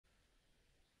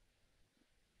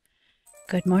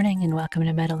Good morning and welcome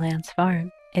to Meadowlands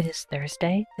Farm. It is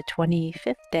Thursday, the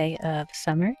 25th day of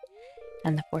summer,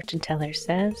 and the fortune teller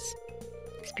says,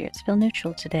 spirits feel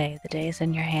neutral today, the day is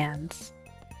in your hands.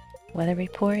 Weather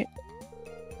report.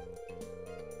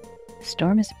 The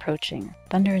storm is approaching,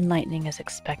 thunder and lightning is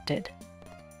expected.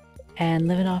 And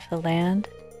living off the land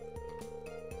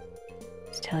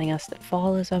is telling us that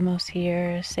fall is almost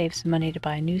here, save some money to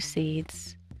buy new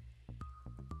seeds,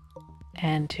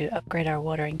 and to upgrade our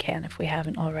watering can if we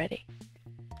haven't already.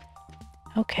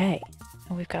 Okay,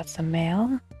 we've got some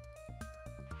mail.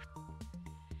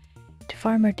 To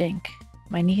Farmer Dink.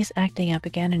 My knee's acting up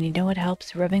again, and you know what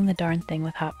helps? Rubbing the darn thing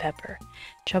with hot pepper.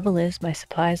 Trouble is, my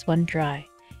supplies run dry.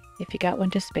 If you got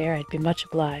one to spare, I'd be much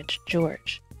obliged.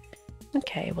 George.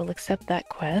 Okay, we'll accept that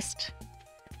quest.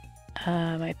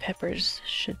 My peppers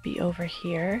should be over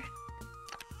here.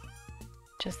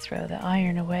 Just throw the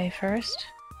iron away first.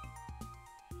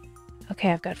 Okay,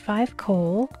 I've got 5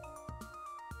 coal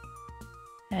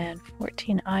and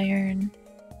 14 iron.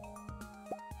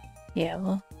 Yeah,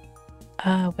 well,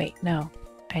 wait, no.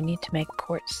 I need to make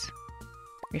quartz,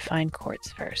 refined quartz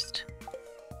first.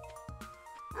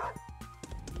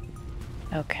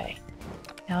 Okay,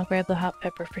 now I'll grab the hot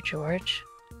pepper for George.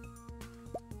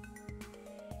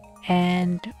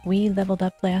 And we leveled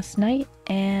up last night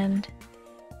and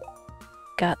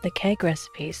got the keg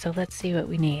recipe, so let's see what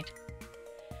we need.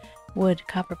 Wood,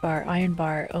 copper bar, iron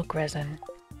bar, oak resin.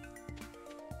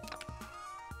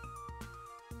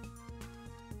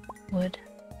 Wood,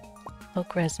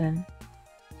 oak resin.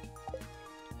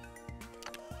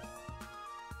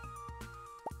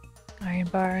 Iron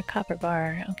bar, copper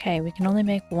bar. Okay, we can only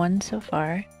make one so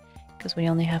far because we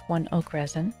only have 1 oak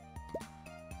resin.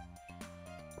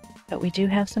 But we do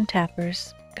have some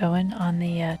tappers going on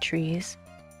the trees.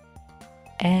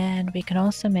 And we can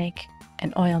also make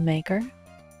an oil maker.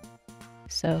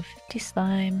 So 50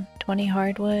 slime, 20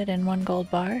 hardwood, and 1 gold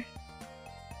bar.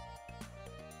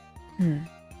 I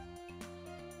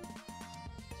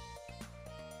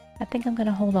think I'm going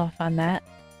to hold off on that.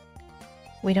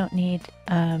 We don't need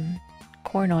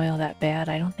corn oil that bad.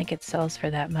 I don't think it sells for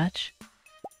that much.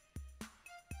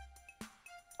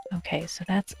 Okay, so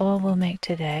that's all we'll make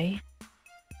today.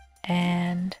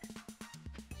 And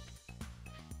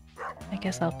I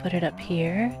guess I'll put it up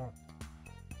here.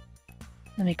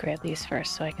 Let me grab these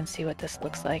first so I can see what this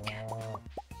looks like.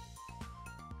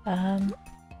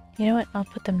 You know what? I'll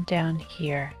put them down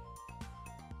here.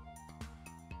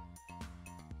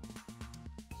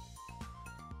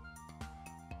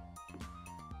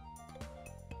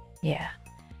 Yeah.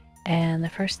 And the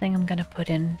first thing I'm going to put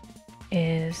in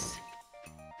is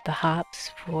the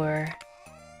hops for,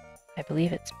 I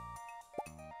believe it's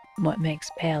what makes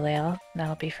pale ale.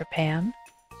 That'll be for Pam.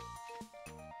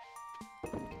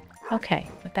 Okay,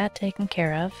 with that taken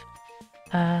care of,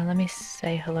 let me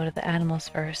say hello to the animals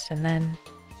first, and then...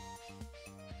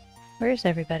 Where's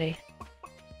everybody?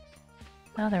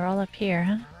 Oh, they're all up here,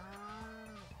 huh?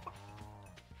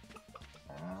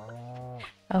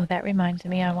 Oh, that reminds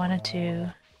me, I wanted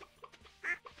to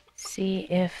see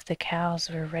if the cows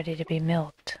were ready to be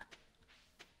milked.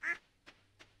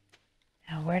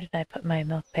 Now, where did I put my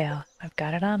milk pail? I've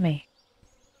got it on me.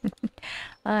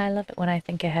 I love it when I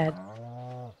think ahead.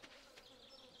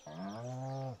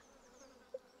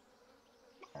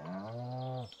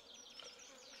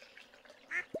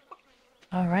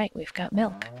 Alright, we've got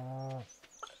milk.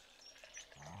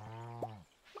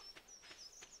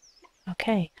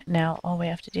 Okay, now all we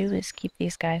have to do is keep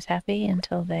these guys happy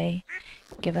until they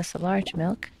give us a large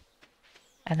milk,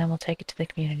 and then we'll take it to the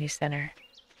community center.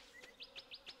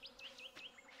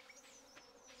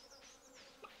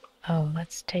 Oh,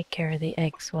 let's take care of the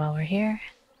eggs while we're here.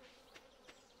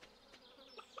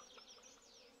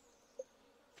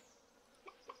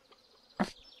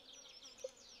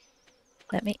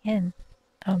 Let me in.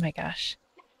 Oh my gosh.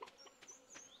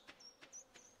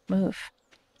 Move.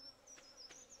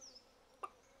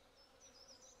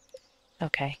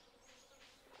 Okay.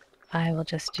 I will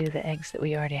just do the eggs that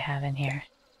we already have in here.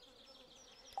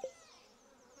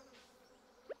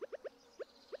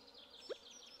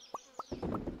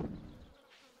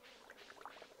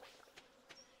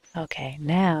 Okay,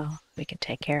 now we can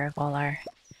take care of all our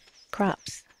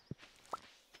crops.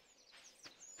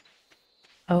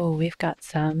 Oh, we've got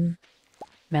some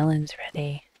melons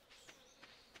ready.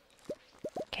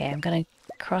 Okay, I'm gonna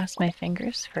cross my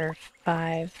fingers for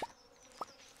 5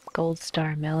 gold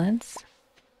star melons.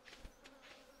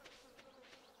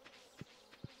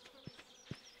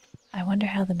 I wonder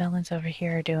how the melons over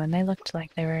here are doing. They looked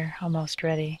like they were almost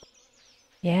ready.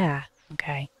 Yeah,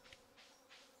 okay.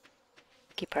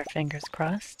 Keep our fingers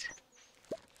crossed.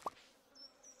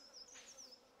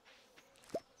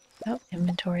 Oh,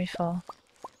 inventory full.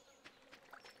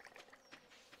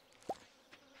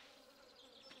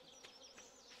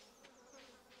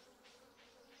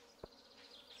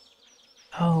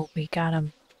 Oh, we got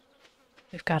them.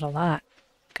 We've got a lot.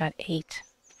 Got 8.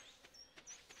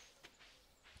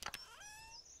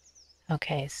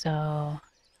 Okay, so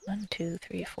 1, 2,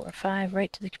 3, 4, 5,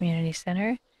 right to the community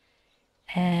center.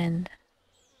 And,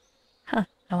 I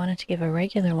wanted to give a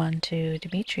regular one to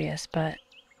Demetrius, but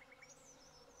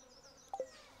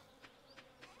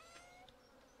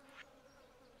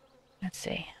let's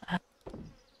see.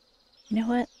 You know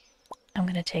what? I'm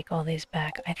going to take all these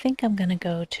back. I think I'm going to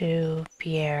go to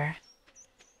Pierre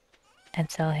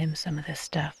and sell him some of this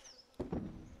stuff.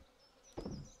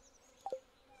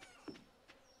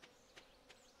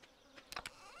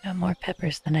 Got more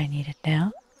peppers than I needed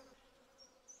now.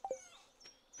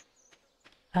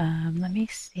 Let me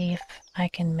see if I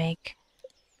can make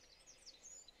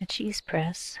a cheese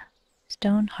press,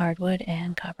 stone, hardwood,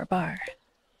 and copper bar.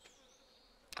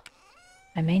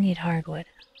 I may need hardwood.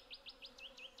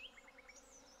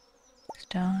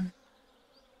 Stone,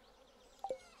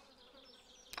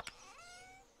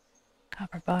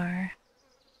 copper bar.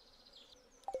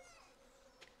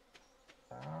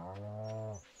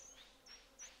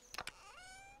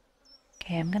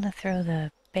 Okay, I'm gonna throw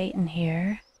the bait in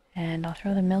here, and I'll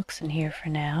throw the milks in here for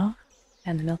now,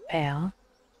 and the milk pail.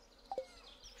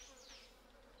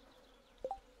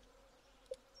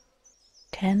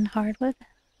 Ten hardwood?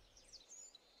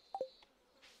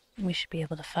 We should be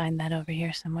able to find that over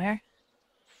here somewhere.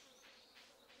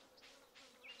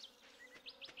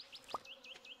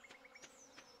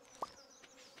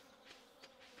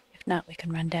 If not, we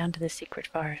can run down to the secret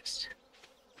forest.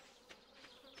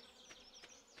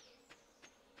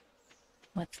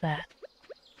 What's that?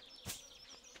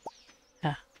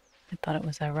 Ah, I thought it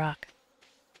was a rock.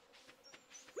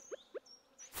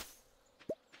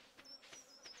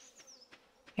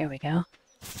 Here we go.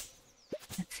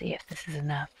 Let's see if this is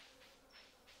enough.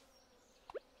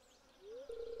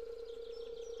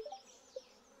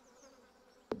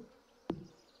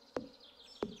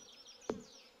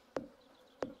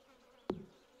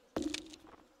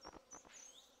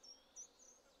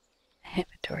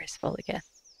 Inventory's full again.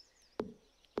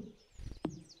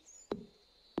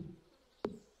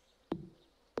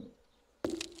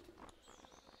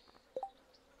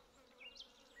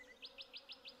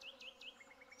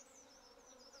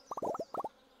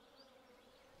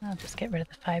 I'll just get rid of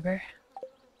the fiber.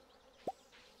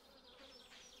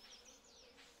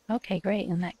 Okay, great,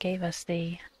 and that gave us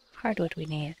the hardwood we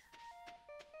need.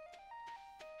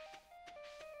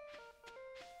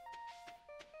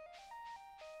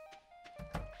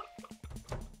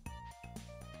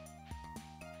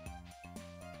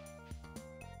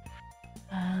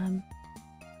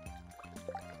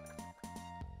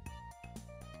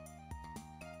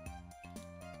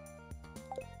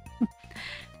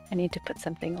 I need to put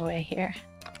something away here.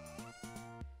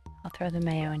 I'll throw the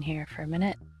mayo in here for a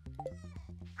minute.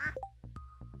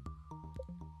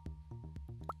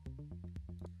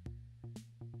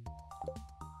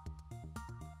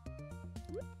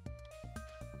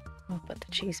 We'll put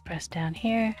the cheese press down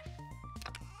here.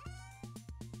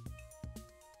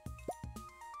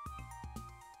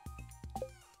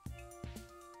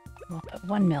 We'll put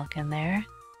 1 milk in there.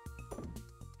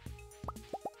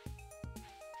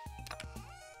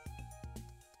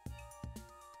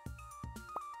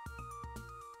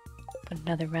 Put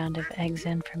another round of eggs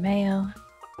in for mayo.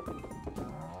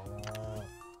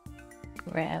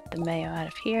 Grab the mayo out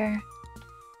of here.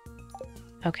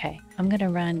 Okay, I'm gonna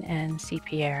run and see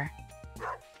Pierre.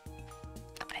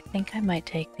 I think I might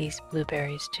take these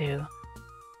blueberries too.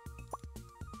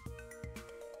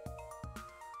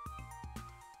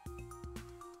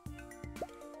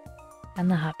 And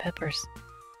the hot peppers.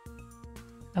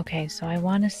 Okay, so I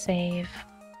want to save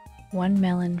 1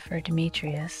 melon for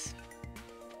Demetrius.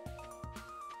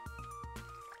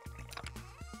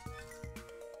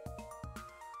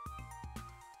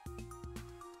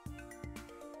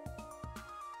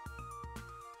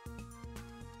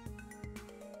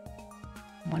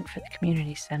 One for the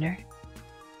community center.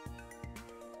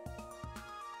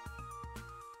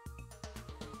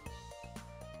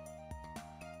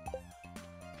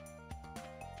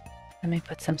 Let me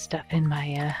put some stuff in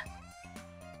my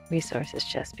resources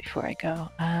chest before I go.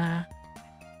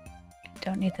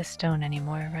 Don't need the stone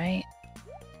anymore, right?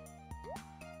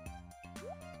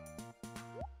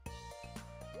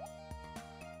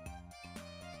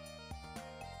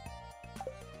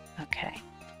 Okay.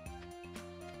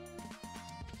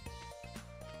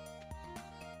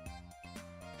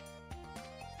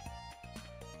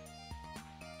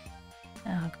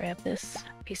 I'll grab this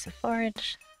piece of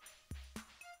forage.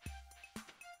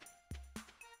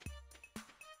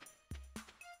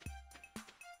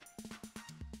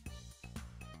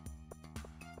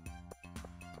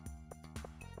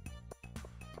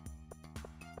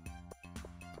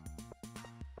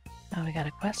 Oh, we got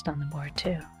a quest on the board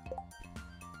too.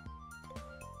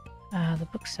 The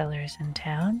bookseller is in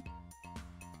town.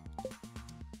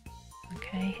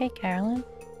 Okay, hey Carolyn.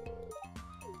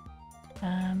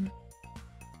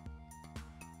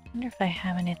 Wonder if I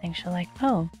have anything she'll like.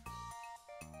 Oh,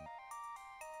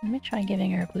 let me try giving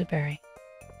her a blueberry.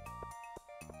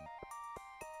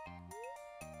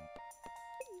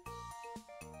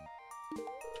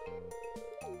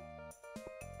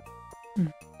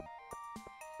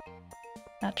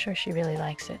 Not sure she really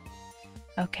likes it.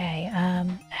 Okay,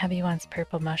 Heavy wants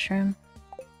purple mushroom.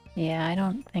 Yeah, I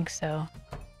don't think so.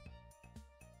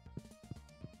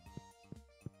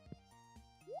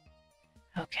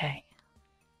 Okay.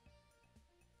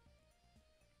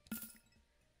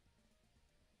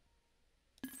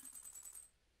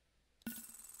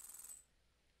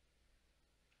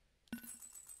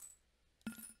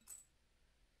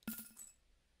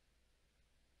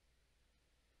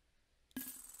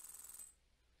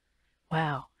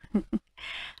 Wow.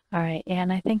 Alright, yeah,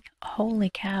 and I think,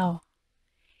 holy cow.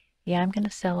 Yeah, I'm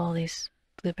gonna sell all these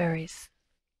blueberries.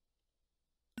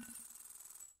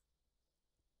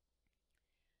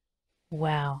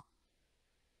 Wow.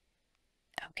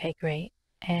 Okay, great.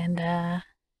 And, I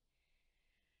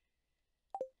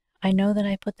know that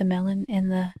I put the melon in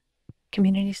the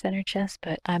community center chest,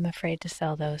 but I'm afraid to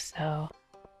sell those, so...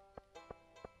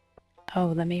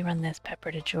 Oh, let me run this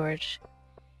pepper to George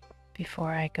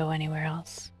before I go anywhere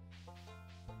else.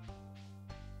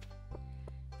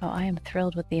 Oh, I am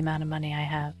thrilled with the amount of money I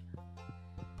have.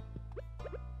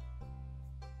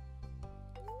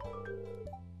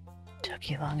 Took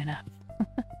you long enough.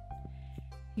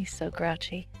 He's so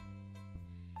grouchy.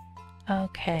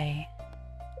 Okay.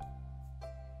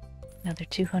 Another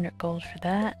 200 gold for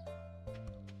that.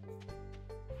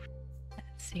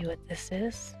 Let's see what this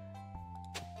is.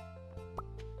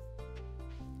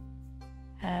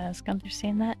 Has Gunther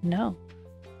seen that? No.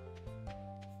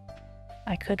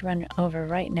 I could run over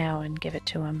right now and give it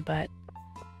to him, but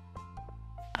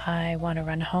I want to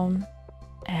run home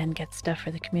and get stuff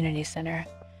for the community center.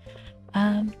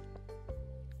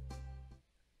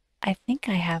 I think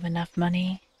I have enough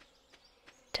money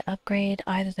to upgrade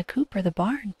either the coop or the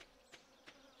barn.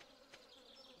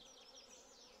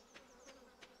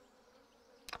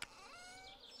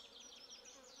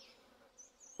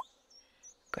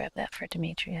 Grab that for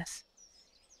Demetrius.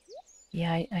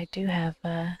 Yeah, I do have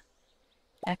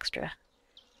extra.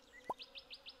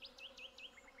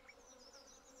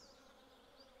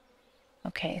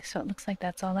 Okay, so it looks like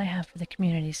that's all I have for the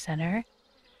community center.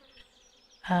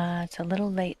 It's a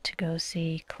little late to go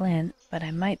see Clint, but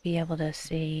I might be able to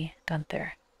see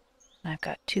Gunther. I've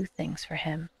got 2 things for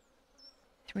him.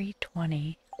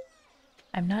 3:20.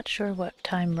 I'm not sure what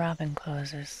time Robin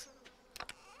closes.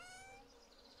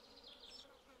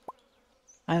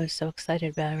 I was so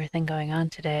excited about everything going on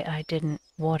today, I didn't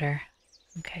water.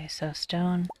 Okay, so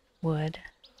stone, wood.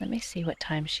 Let me see what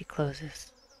time she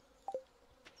closes.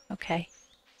 Okay.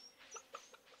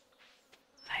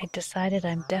 I decided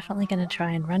I'm definitely going to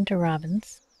try and run to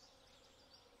Robin's.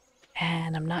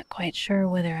 And I'm not quite sure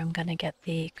whether I'm going to get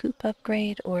the coop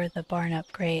upgrade or the barn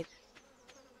upgrade.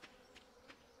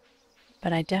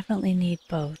 But I definitely need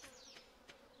both.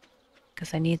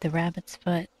 Because I need the rabbit's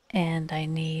foot and I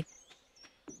need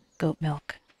goat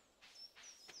milk.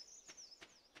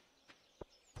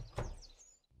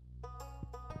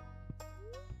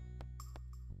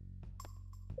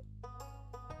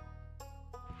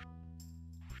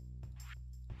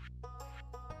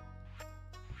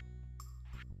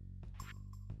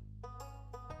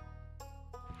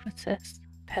 What's this?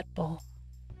 Pet bowl.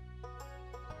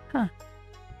 Huh.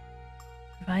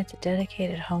 Provides a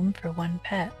dedicated home for 1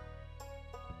 pet.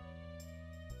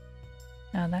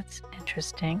 Oh, that's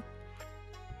interesting.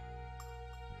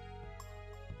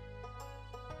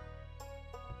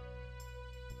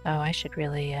 Oh, I should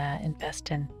really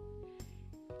invest in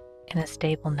a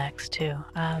stable next too.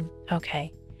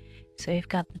 Okay, so you've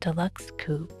got the deluxe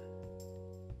coop.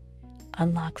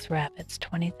 Unlocks rabbits,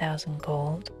 20,000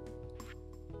 gold.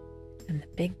 And the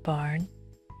big barn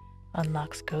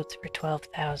unlocks goats for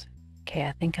 12,000. Okay,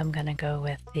 I think I'm gonna go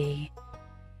with the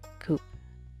coop.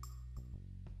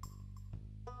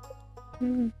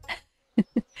 Hope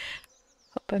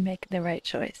I make the right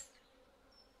choice.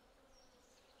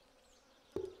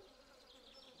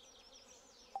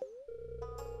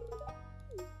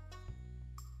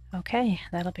 Okay,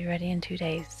 that'll be ready in 2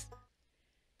 days.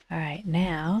 Alright,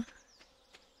 now...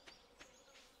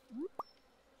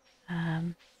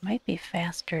 might be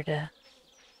faster to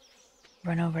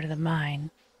run over to the mine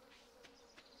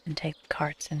and take the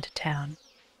carts into town.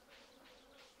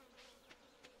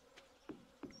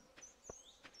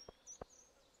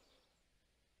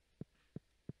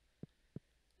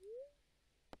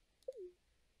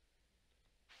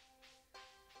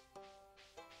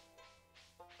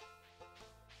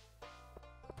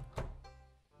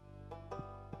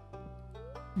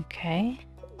 Okay.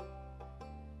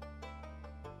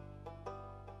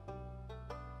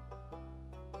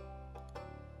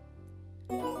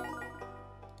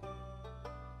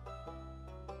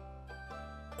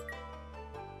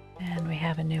 And we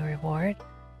have a new reward.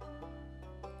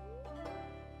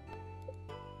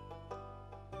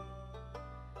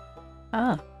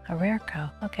 Oh, a rare cow.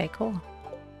 Okay, cool.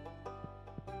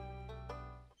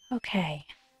 Okay.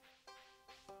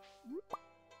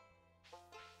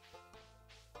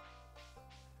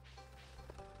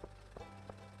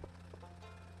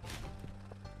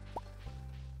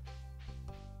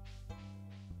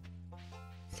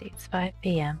 See, it's 5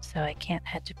 p.m., so I can't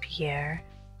head to Pierre.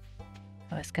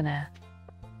 I was gonna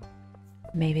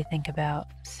maybe think about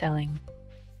selling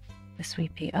the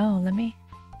sweet pea. Oh,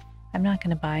 I'm not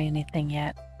gonna buy anything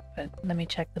yet, but let me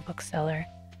check the bookseller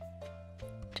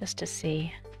just to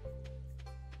see.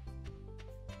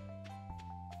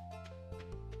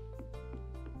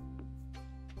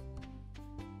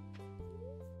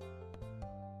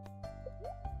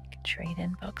 Can trade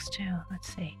in books too.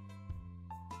 Let's see.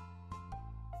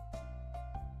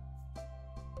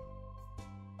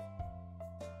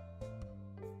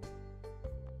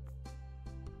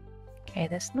 Okay,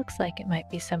 this looks like it might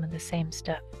be some of the same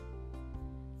stuff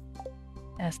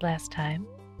as last time.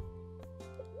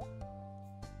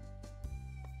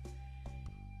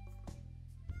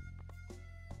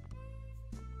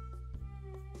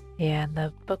 Yeah, and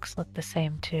the books look the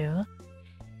same too.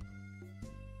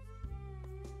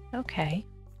 Okay.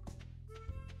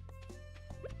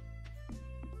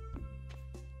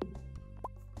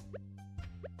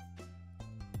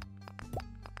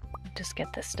 Just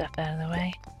get this stuff out of the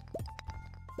way.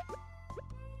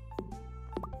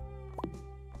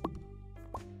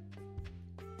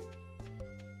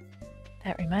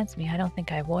 That reminds me, I don't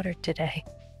think I watered today.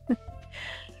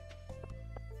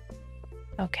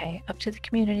 Okay, up to the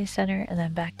community center and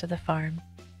then back to the farm.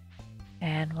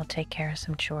 And we'll take care of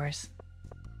some chores.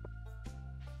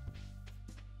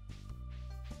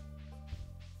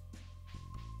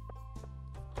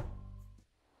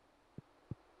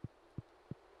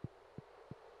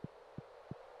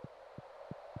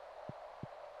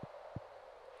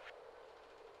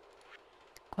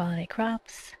 Quality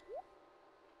crops.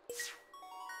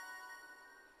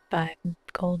 5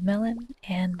 gold melon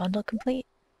and bundle complete.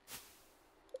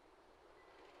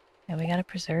 And we got a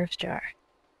preserves jar.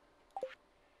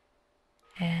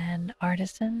 And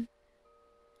artisan.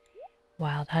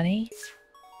 Wild honey.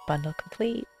 Bundle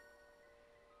complete.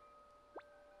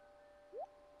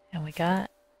 And we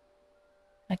got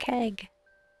a keg.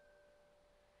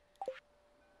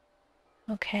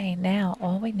 Okay, now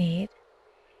all we need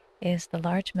is the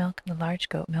large milk and the large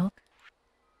goat milk.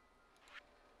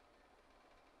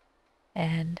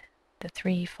 And the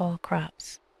 3 fall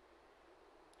crops.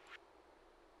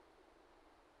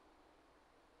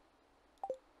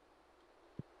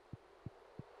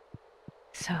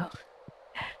 So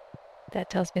that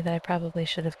tells me that I probably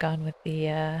should have gone with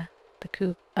the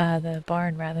coop, the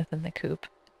barn rather than the coop.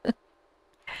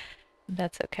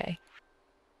 That's okay.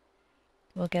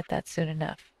 We'll get that soon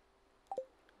enough.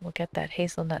 We'll get that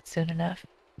hazelnut soon enough.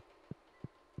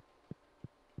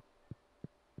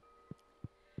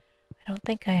 I don't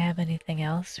think I have anything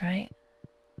else, right?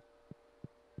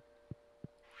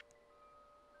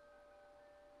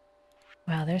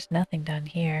 Wow, there's nothing done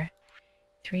here.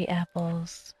 3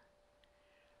 apples.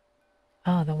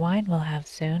 Oh, the wine we'll have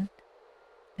soon.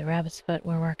 The rabbit's foot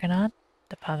we're working on.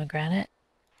 The pomegranate.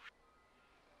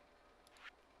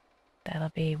 That'll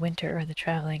be winter or the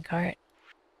traveling cart.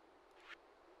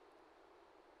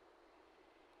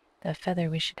 The feather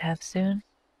we should have soon.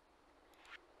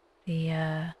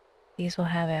 These we'll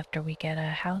have after we get a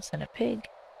house and a pig.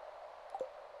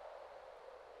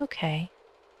 Okay.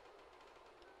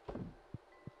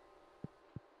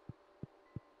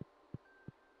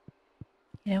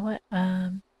 You know what?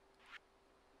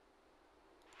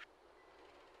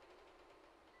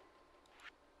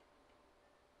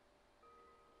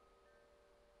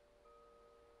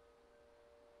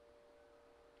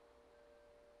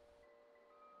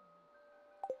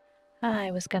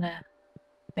 I was gonna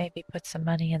maybe put some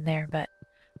money in there, but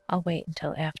I'll wait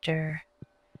until after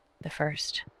the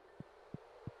first.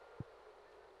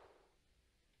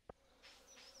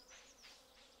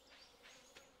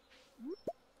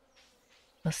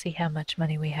 We'll see how much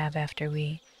money we have after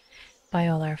we buy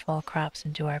all our fall crops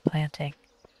and do our planting.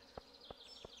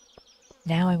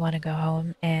 Now I want to go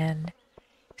home and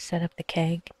set up the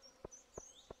keg,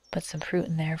 put some fruit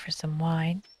in there for some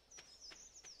wine.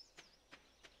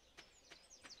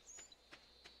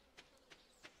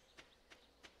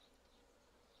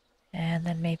 And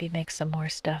then maybe make some more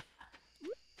stuff.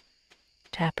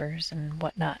 Tappers and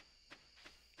whatnot.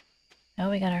 Oh,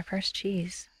 we got our first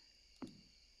cheese.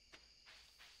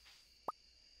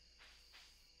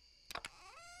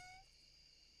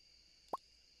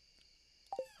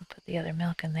 We'll put the other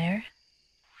milk in there.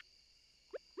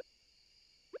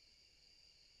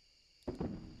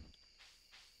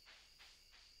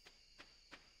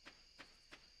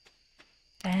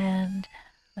 And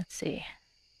let's see.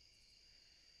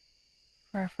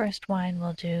 For our first wine,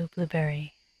 we'll do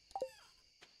blueberry.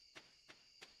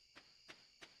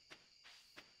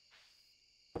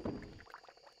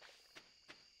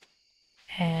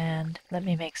 And let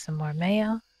me make some more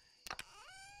mayo.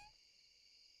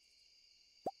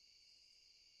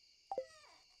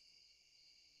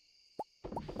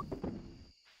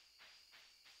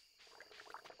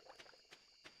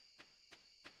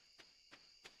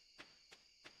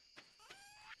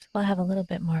 So we'll have a little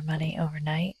bit more money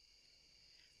overnight.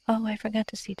 Oh, I forgot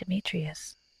to see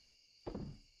Demetrius.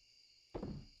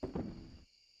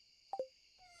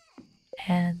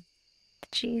 And the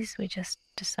cheese, we just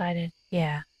decided,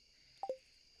 yeah,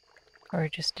 or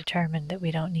just determined that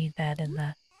we don't need that in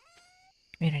the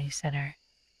community center.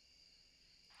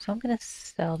 So I'm going to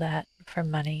sell that for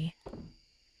money.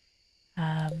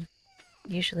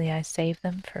 Usually I save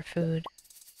them for food.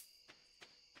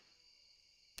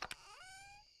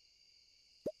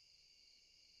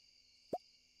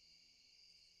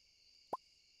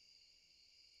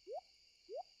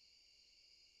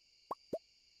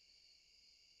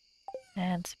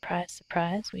 And surprise,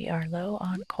 surprise, we are low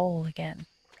on coal again.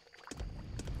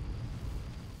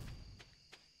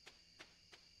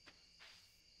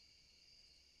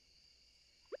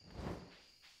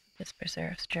 This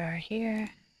preserves jar here.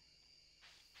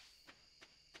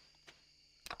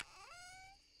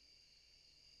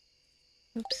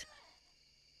 Oops.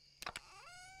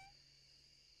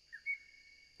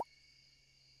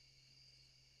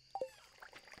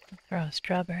 Throw a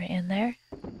strawberry in there.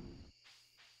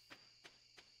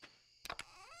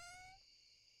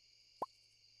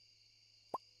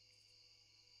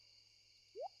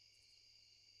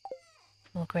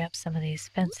 We'll grab some of these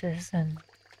fences and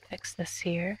fix this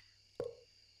here.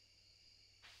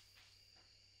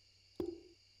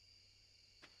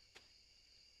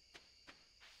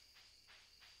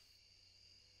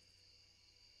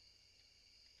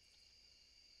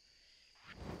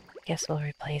 Guess we'll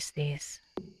replace these.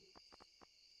 I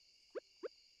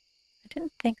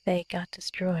didn't think they got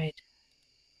destroyed.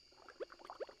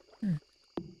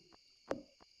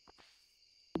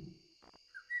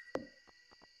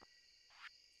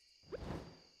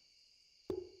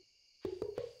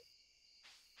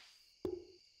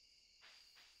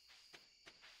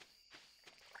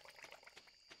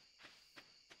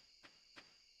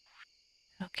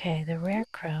 Okay, the rare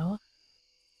crow.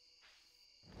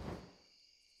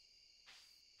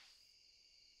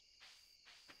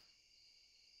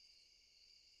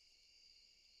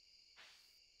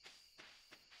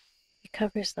 It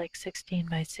covers like 16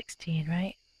 by 16,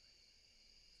 right?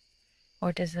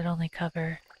 Or does it only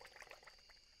cover...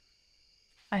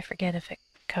 I forget if it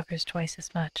covers twice as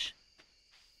much.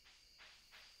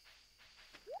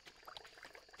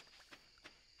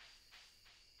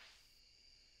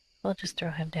 We'll just throw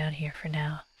him down here for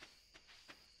now.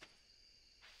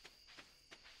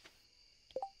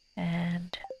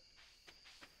 And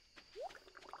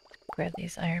grab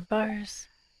these iron bars.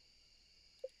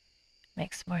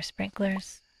 Make some more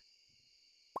sprinklers.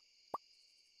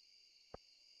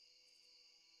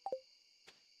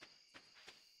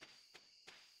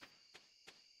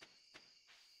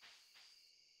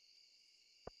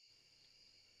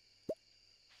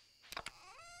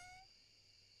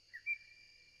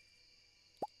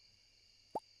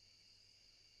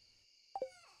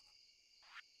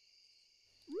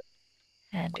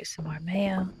 And do some more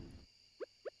mayo.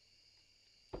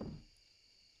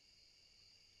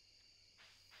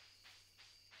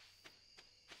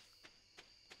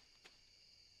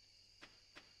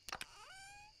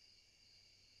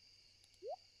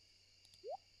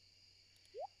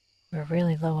 We're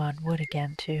really low on wood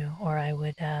again too, or I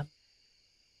would, no,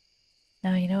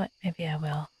 you know what, maybe I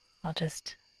will. I'll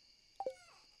just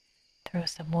Throw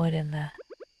some wood in the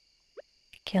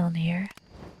kiln here.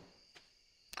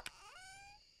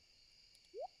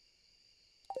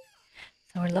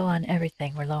 So we're low on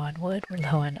everything. We're low on wood, we're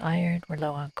low on iron, we're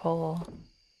low on coal.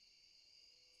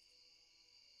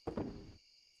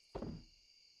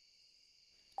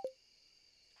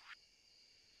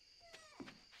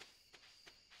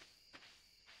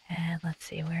 And let's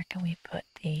see, where can we put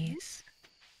these?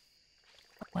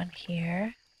 Put one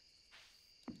here.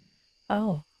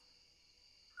 Oh.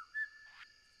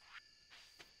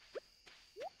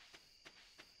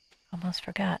 Almost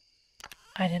forgot.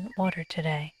 I didn't water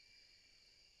today.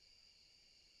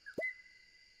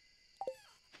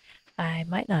 I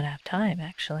might not have time,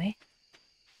 actually.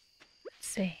 Let's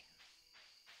see.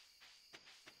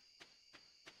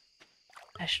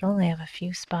 I should only have a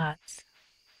few spots.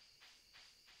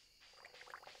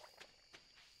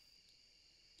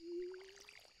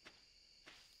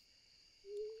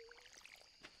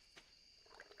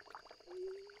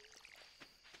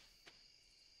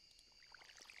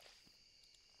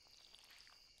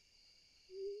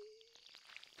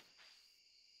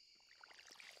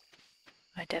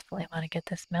 I definitely want to get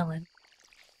this melon.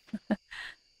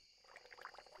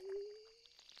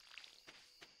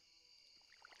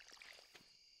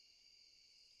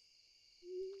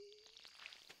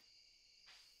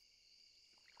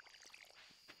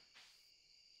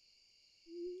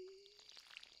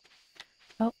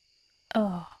 Oh,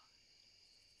 oh.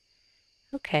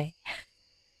 Okay.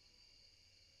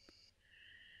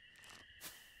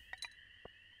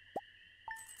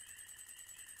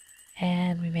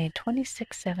 And we made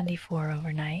 $26.74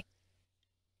 overnight.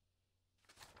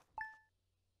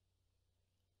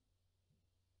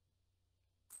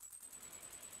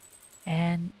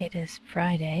 And it is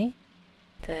Friday,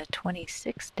 the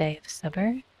 26th day of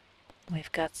summer.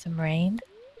 We've got some rain.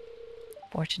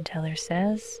 Fortune teller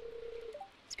says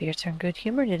spirits are in good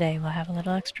humor today. We'll have a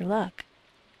little extra luck.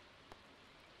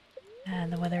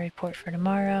 And the weather report for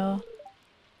tomorrow.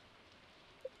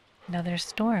 Another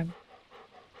storm.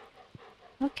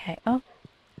 Okay. Oh,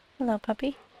 hello,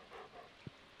 puppy.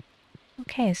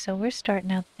 Okay, so we're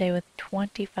starting out the day with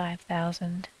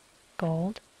 25,000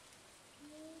 gold.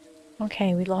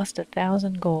 Okay, we lost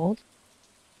 1,000 gold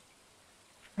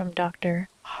from Dr.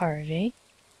 Harvey.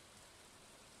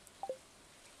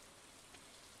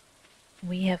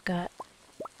 We have got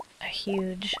a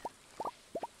huge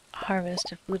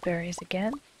harvest of blueberries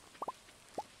again.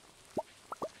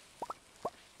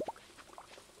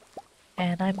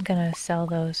 And I'm gonna sell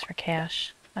those for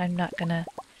cash. I'm not gonna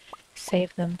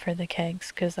save them for the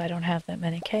kegs because I don't have that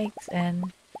many kegs,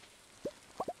 and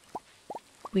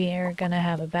we are gonna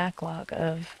have a backlog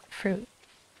of fruit.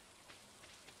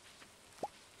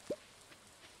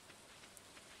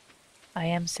 I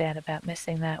am sad about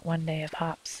missing that one day of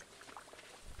hops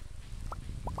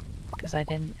because I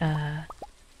didn't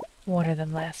water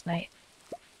them last night.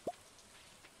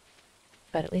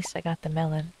 But at least I got the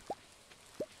melon.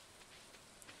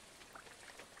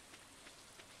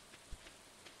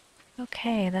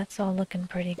 Okay, that's all looking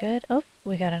pretty good. Oh,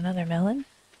 we got another melon.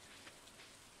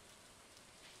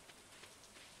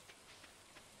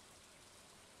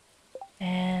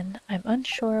 And I'm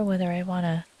unsure whether I want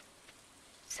to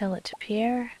sell it to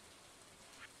Pierre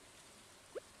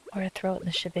or throw it in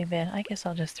the shipping bin. I guess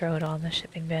I'll just throw it all in the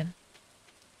shipping bin.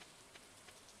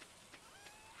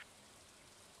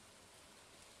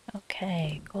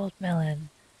 Okay, gold melon.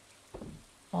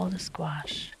 All the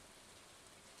squash.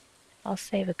 I'll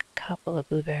save a couple of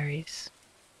blueberries.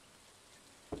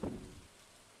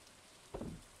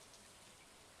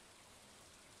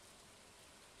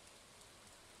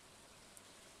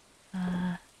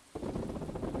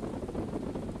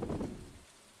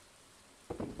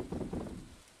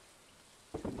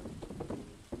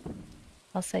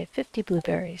 I'll save 50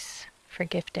 blueberries for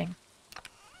gifting.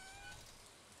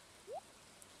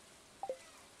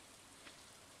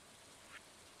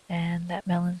 And that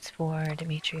melon's for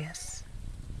Demetrius.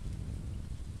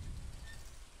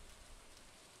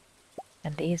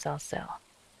 And these I'll sell.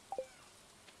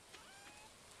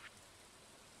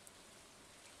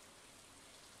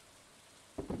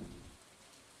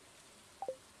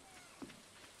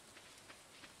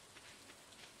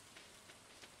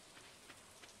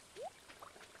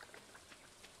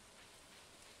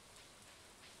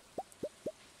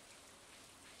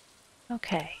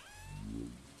 Okay.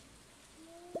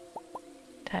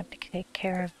 Time to take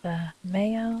care of the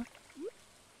mayo.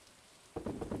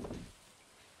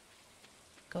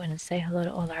 Go in and say hello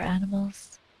to all our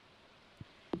animals.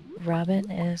 Robin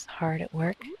is hard at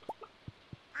work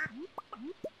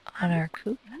on our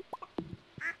coop.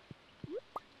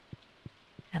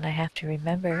 And I have to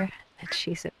remember that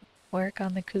she's work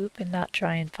on the coop and not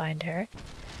try and find her.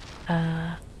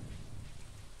 I'll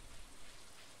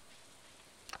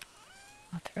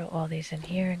throw all these in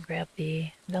here and grab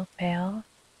the milk pail.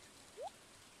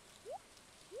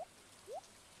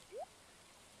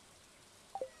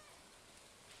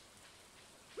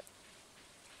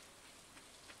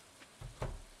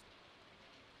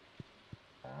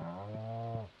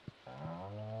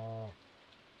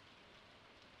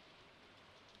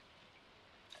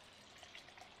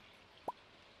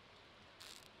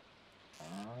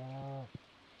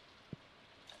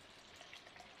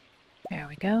 There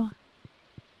we go.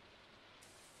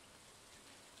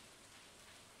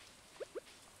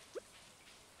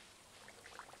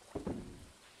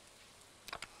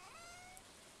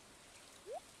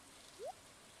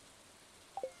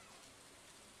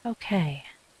 Okay,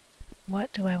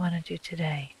 what do I want to do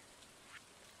today?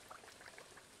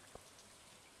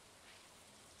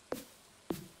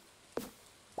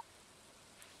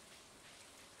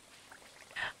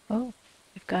 Oh,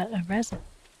 we've got a resin.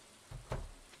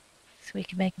 So we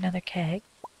can make another keg.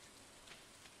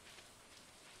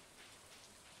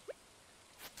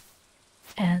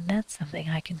 And that's something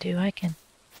I can do. I can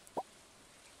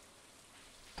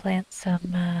plant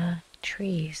some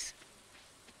trees.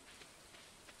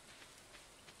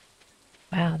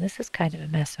 Wow, this is kind of a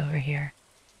mess over here.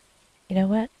 You know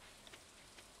what?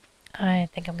 I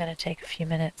think I'm going to take a few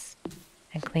minutes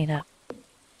and clean up.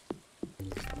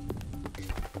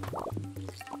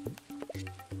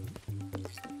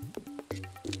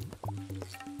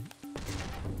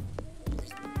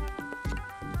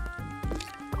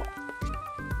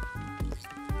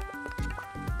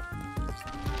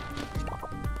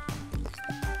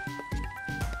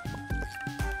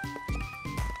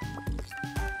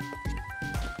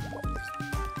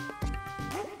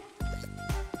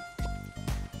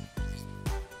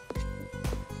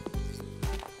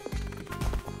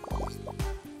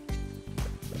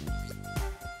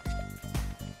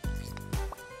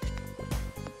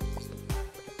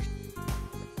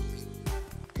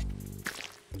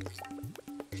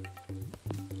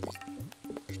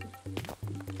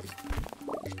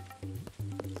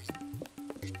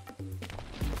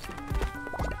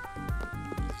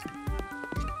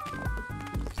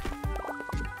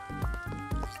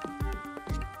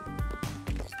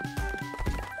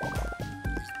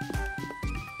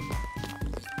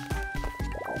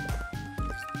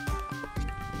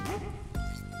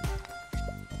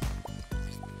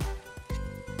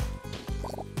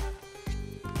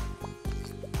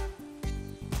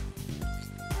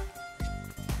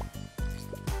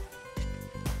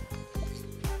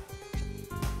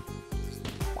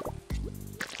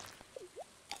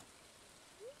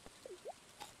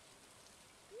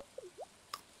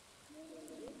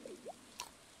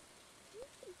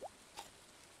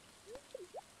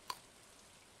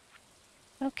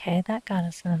 Okay, that got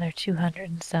us another 200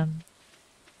 and some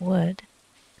wood.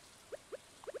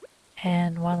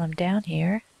 And while I'm down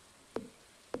here,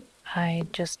 I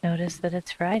just noticed that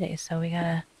it's Friday, so we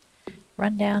gotta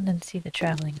run down and see the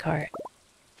traveling cart.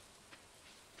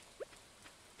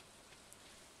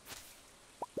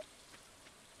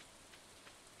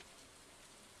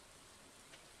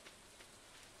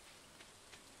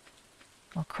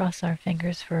 We'll cross our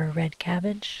fingers for a red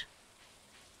cabbage.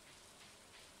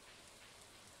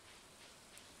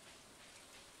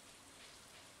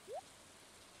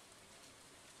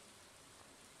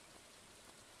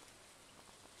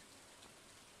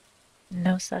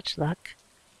 No such luck.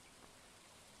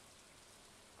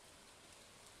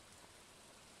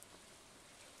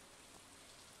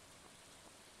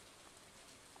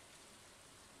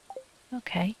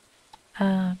 Okay.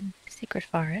 Secret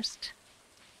forest.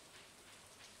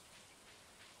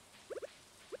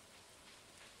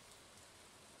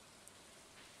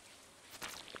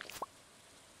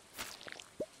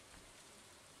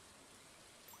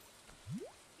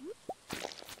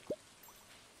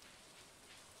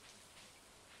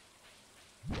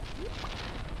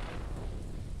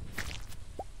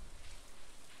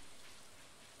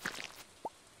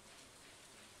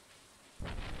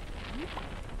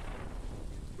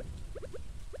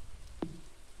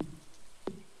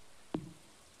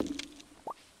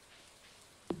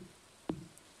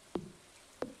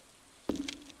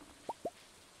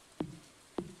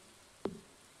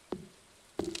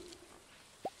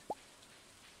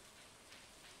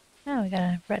 Now we got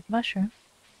a red mushroom.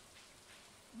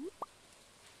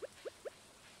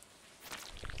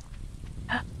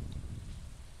 A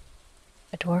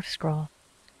dwarf scroll.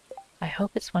 I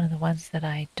hope it's one of the ones that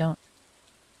I don't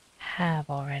have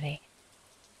already.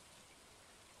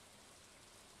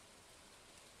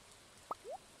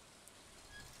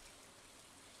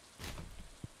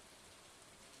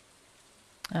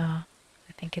 Oh,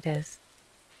 I think it is.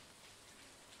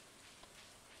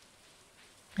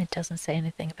 It doesn't say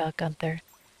anything about Gunther.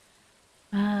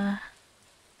 Uh,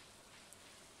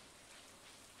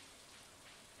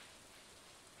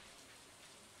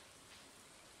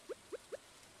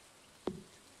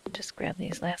 just grab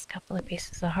these last couple of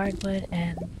pieces of hardwood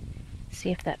and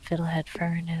see if that fiddlehead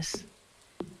fern is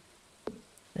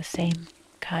the same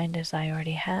kind as I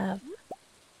already have.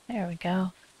 There we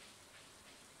go.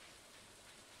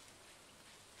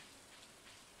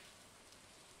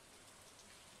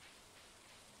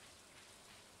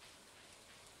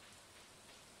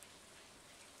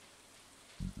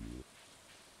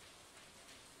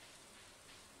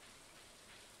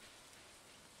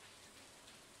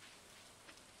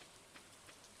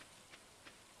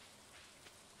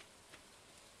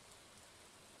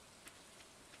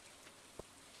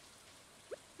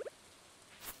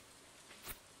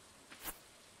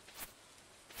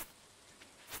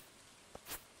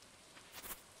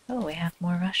 Oh, we have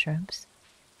more mushrooms.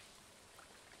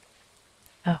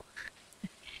 Oh,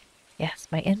 yes,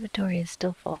 my inventory is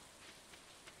still full.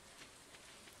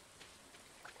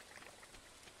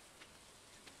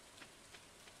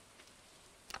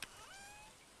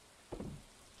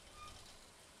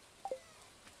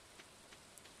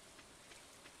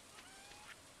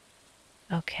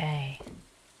 Okay.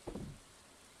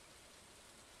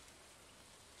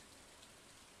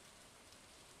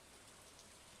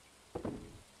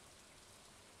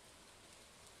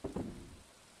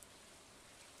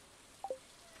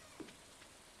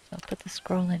 So I'll put the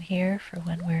scroll in here for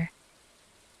when we're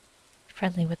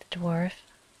friendly with the dwarf.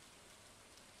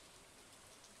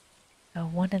 So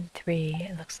 1 and 3,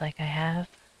 it looks like I have.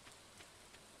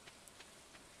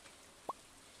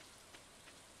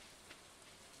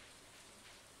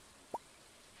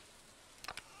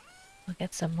 We'll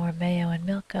get some more mayo and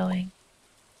milk going.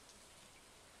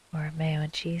 Or mayo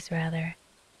and cheese, rather.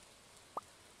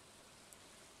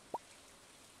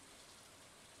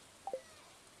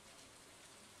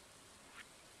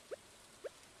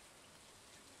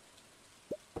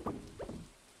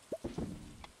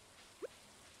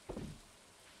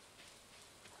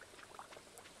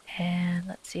 And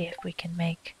let's see if we can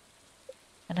make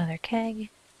another keg.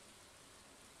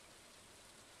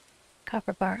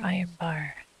 Copper bar, iron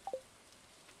bar.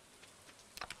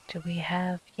 Do we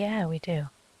have? Yeah, we do.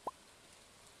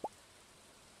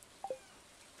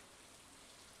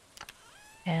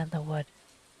 And the wood.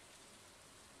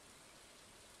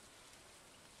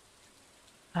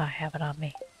 Oh, I have it on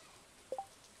me.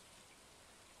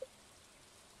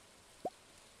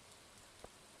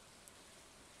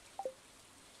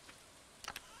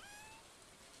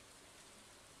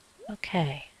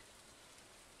 Okay.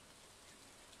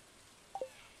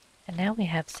 And now we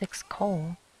have 6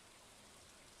 coal,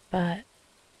 but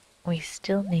we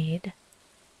still need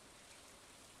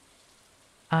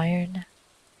iron.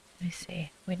 Let me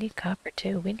see. We need copper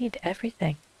too. We need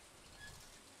everything.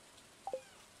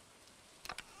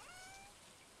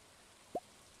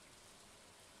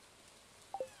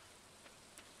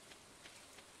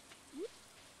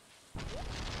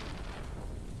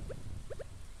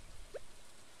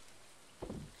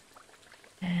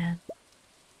 And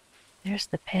there's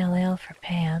the pale ale for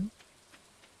Pam.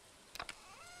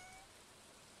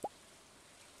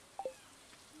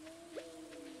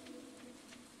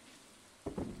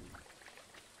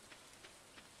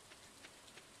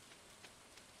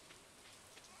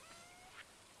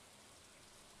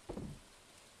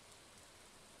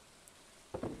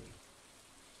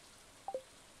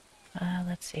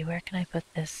 Let's see, where can I put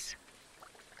this?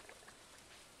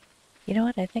 You know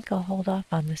what? I think I'll hold off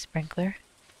on the sprinkler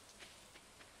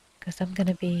because I'm going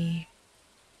to be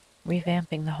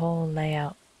revamping the whole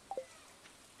layout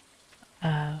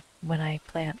when I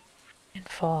plant in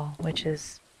fall, which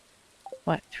is,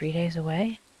 what, 3 days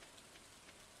away?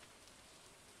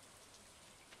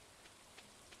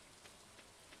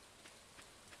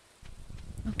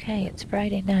 Okay, it's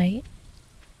Friday night.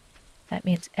 That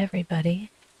means everybody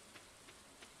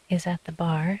is at the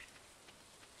bar.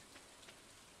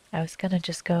 I was gonna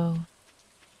just go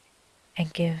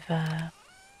and give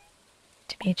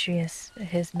Demetrius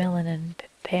his melon and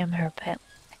Pam her pale.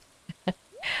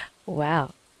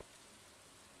 Wow.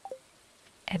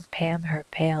 And Pam her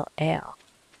pale ale.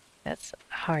 That's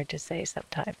hard to say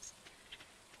sometimes.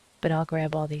 But I'll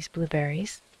grab all these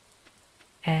blueberries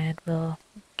and we'll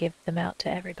give them out to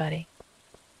everybody.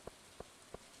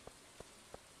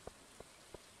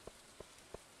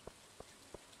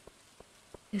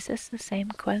 Is this the same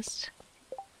quest?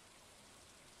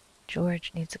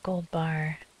 George needs a gold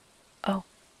bar. Oh.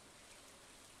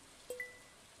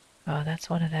 Oh, that's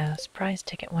one of those prize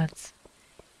ticket ones.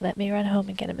 Let me run home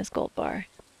and get him his gold bar.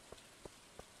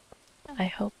 I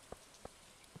hope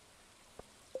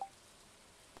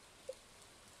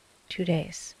 2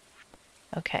 days.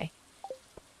 Okay.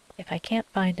 If I can't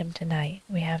find him tonight,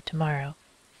 we have tomorrow.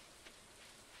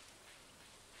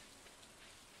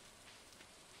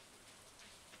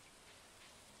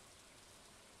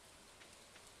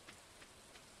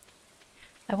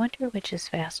 I wonder which is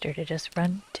faster, to just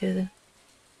run to the...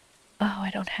 Oh, I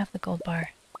don't have the gold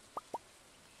bar.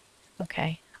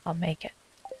 Okay, I'll make it.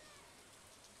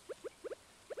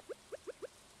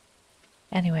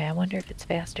 Anyway, I wonder if it's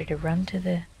faster to run to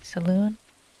the saloon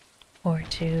or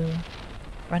to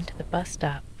run to the bus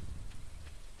stop.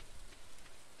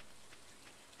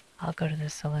 I'll go to the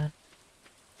saloon.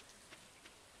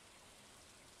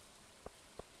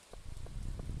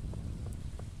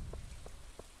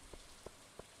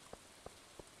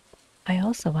 I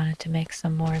also wanted to make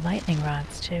some more lightning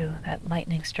rods too. That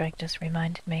lightning strike just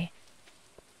reminded me.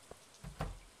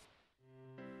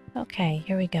 Okay,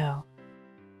 here we go.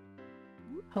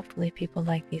 Hopefully people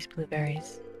like these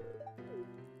blueberries.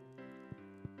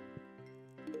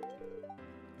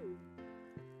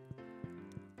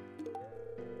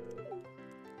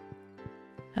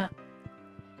 Huh.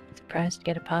 Surprised to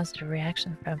get a positive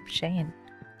reaction from Shane.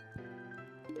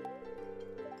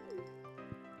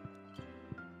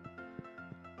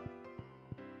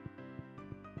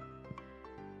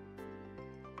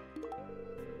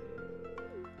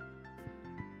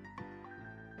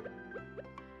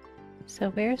 So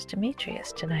where's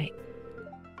Demetrius tonight?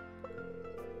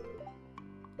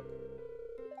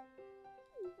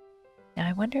 Now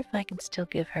I wonder if I can still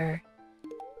give her...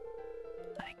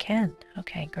 I can.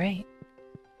 Okay, great.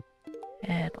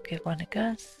 And we'll give one to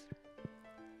Gus.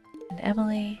 And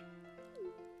Emily.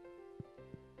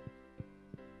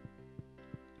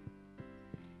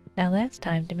 Now last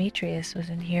time Demetrius was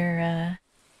in here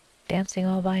dancing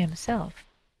all by himself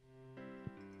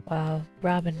while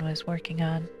Robin was working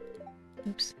on...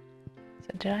 Oops.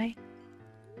 So did I?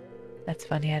 That's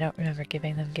funny, I don't remember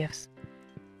giving them gifts.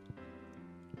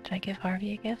 Did I give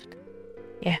Harvey a gift?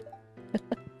 Yeah.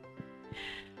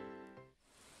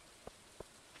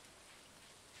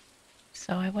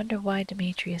 So I wonder why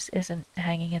Demetrius isn't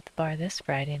hanging at the bar this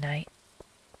Friday night.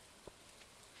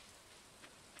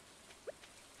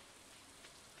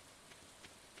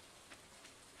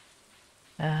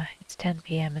 It's 10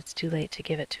 p.m. It's too late to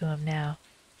give it to him now.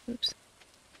 Oops.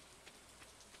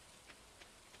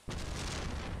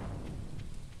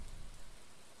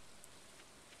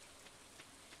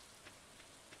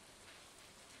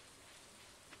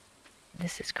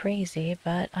 This is crazy,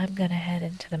 but I'm gonna head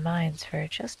into the mines for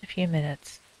just a few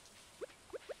minutes.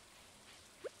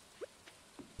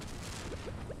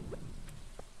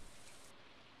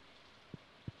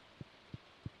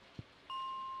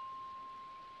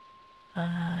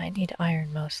 I need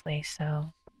iron mostly,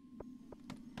 so...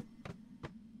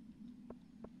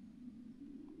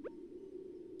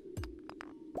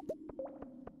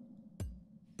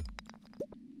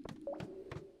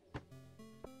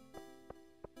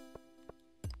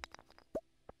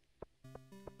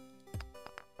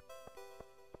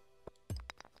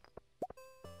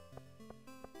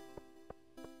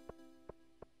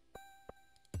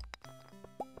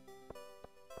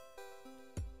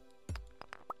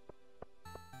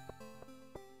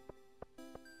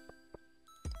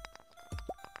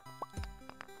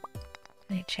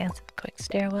 Any chance of a quick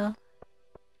stairwell?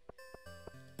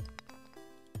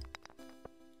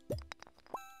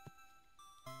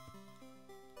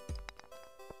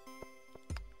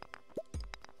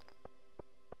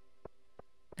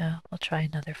 No, we'll try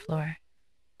another floor.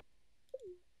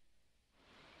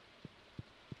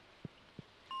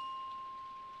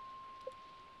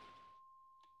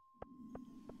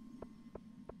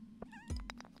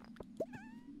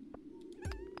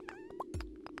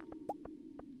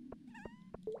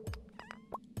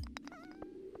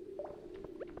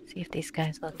 See if these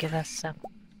guys will give us some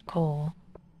coal.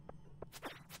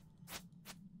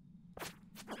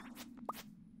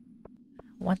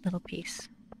 One little piece.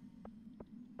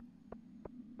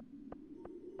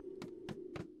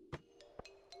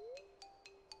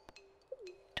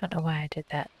 Don't know why I did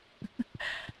that.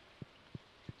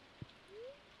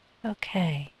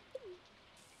 Okay.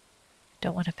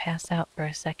 Don't want to pass out for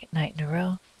a second night in a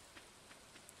row.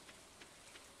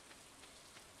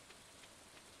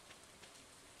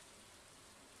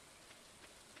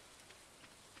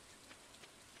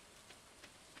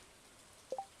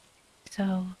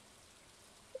 So,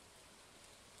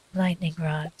 lightning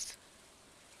rods,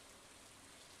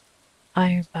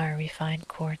 iron bar, refined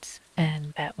quartz,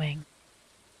 and batwing.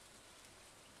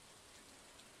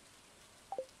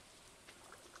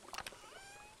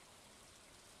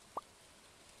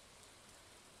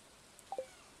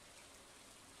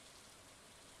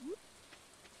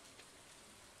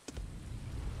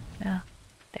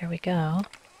 There we go.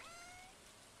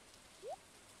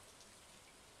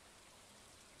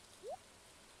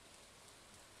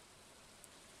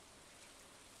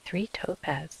 Three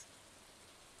topaz.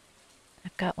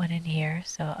 I've got one in here,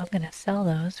 so I'm going to sell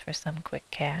those for some quick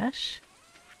cash.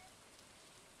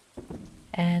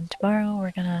 And tomorrow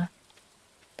we're going to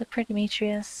look for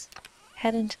Demetrius,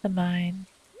 head into the mine,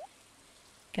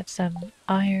 get some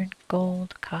iron,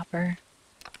 gold, copper.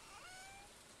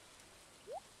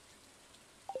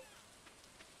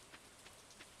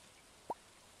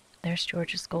 There's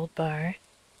George's gold bar.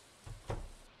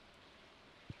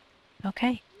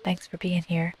 Okay, thanks for being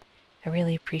here. I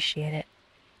really appreciate it.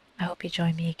 I hope you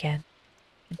join me again.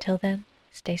 Until then,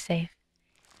 stay safe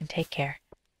and take care.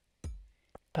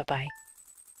 Bye-bye.